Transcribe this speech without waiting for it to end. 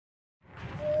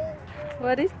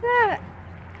What is that?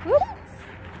 Oops.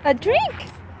 A drink.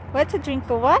 What's a drink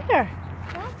of water?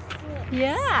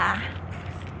 Yeah.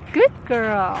 Good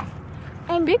girl.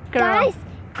 And big girl. Guys,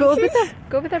 go over there.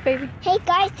 Go over there, baby. Hey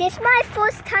guys, this is my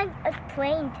first time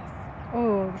playing this.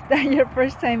 Oh, is that your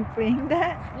first time playing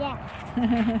that? Yeah.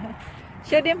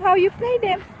 Show them how you play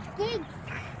them.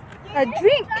 A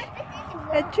drink.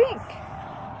 A drink.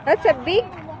 That's a big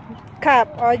cup,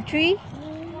 Audrey.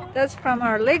 That's from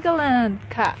our Legoland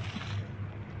cup.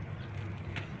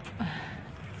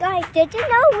 Guys, did you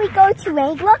know we go to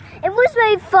Legoland? It was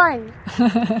really fun.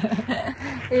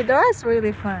 It was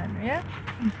really fun, yeah?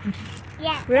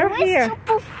 Yeah, We're it was here.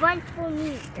 super fun for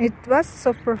me. It was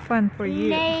super fun for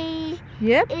you.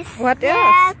 Yep. It's What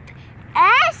else?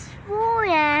 As for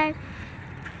and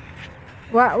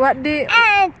What do you...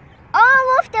 And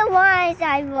all of the lines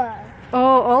I love.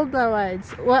 Oh, all the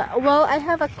rides. Well, I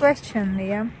have a question,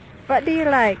 Liam. What do you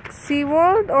like,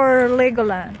 SeaWorld or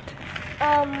Legoland?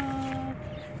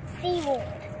 SeaWorld.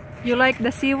 You like the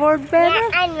SeaWorld better?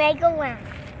 Yeah, and Legoland.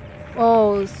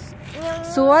 Oh,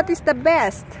 so what is the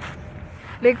best?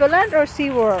 Legoland or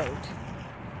SeaWorld?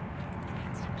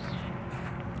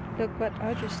 Look what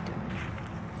Audrey's doing.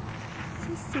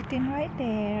 She's sitting right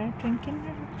there, drinking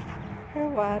her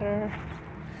water.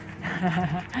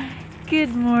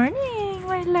 Good morning,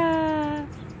 my love.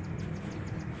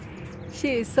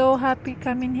 She is so happy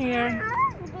coming here.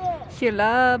 She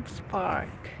loves park,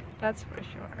 that's for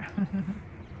sure.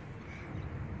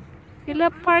 You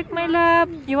love park, my love?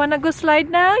 You wanna go slide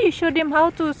now? You showed him how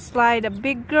to slide, a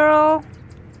big girl.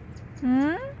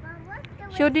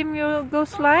 Showed him you go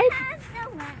slide?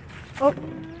 Oh,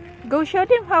 go show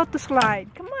them how to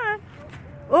slide. Come on.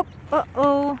 Oh,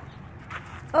 uh-oh.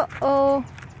 Uh-oh.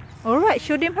 Alright,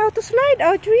 show them how to slide,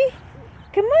 Audrey.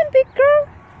 Come on, big girl.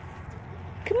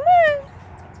 Come on.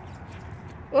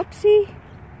 Oopsie.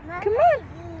 Come on.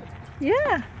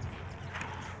 Yeah.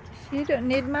 She don't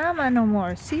need mama no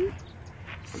more. See?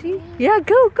 See? Yeah,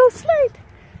 go slide.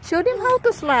 Show them how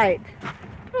to slide.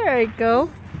 There you go.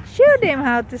 Show them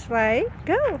how to slide.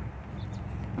 Go.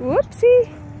 Whoopsie.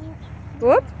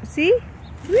 Whoop. See?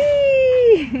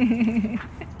 Whee!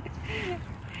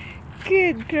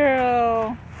 Good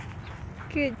girl.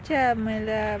 Good job, my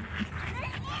love.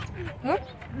 Whoop.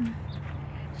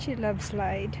 She loves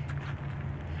slide.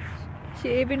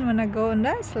 She even wanna go on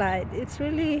that slide. It's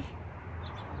really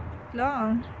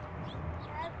long.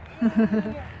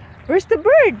 Where's the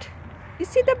bird? You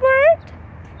see the bird?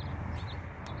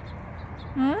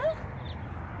 Huh?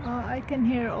 Oh, I can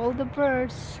hear all the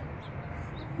birds.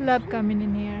 Love coming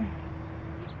in here.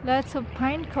 Lots of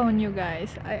pine cone, you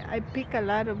guys. I pick a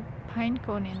lot of pine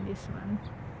cone in this one.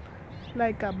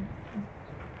 Like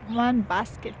one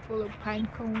basket full of pine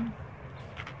cone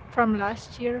from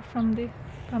last year, from the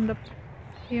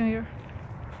here.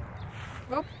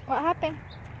 Oh, what happened?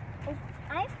 Oh,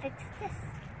 I fixed this.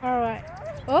 Alright.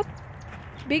 Oh,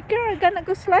 big girl, gonna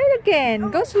go slide again.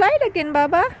 Go slide again,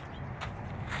 Baba.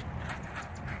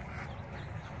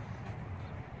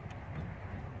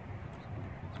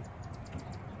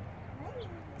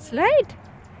 Slide.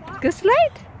 Go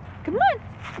slide. Come on.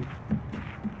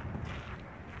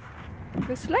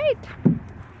 Go slide.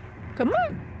 Come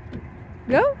on.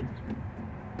 Go.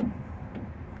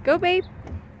 Go, babe.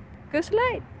 Go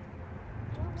slide.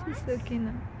 She's looking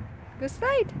up. Go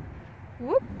slide.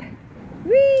 Whoop.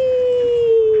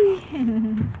 Whee!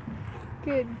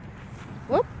 Good.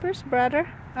 Whoop, first brother.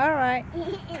 Alright.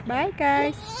 Bye,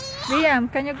 guys.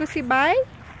 Liam, can you go say bye?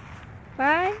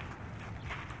 Bye.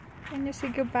 Can you say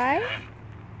goodbye?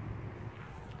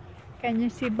 Can you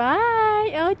say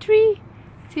bye, Audrey?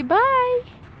 Say bye.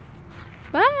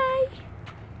 Bye.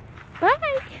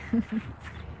 Bye.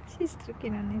 She's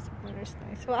looking on his brother's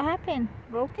eyes. What happened?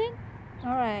 Broken?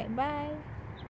 Alright, bye.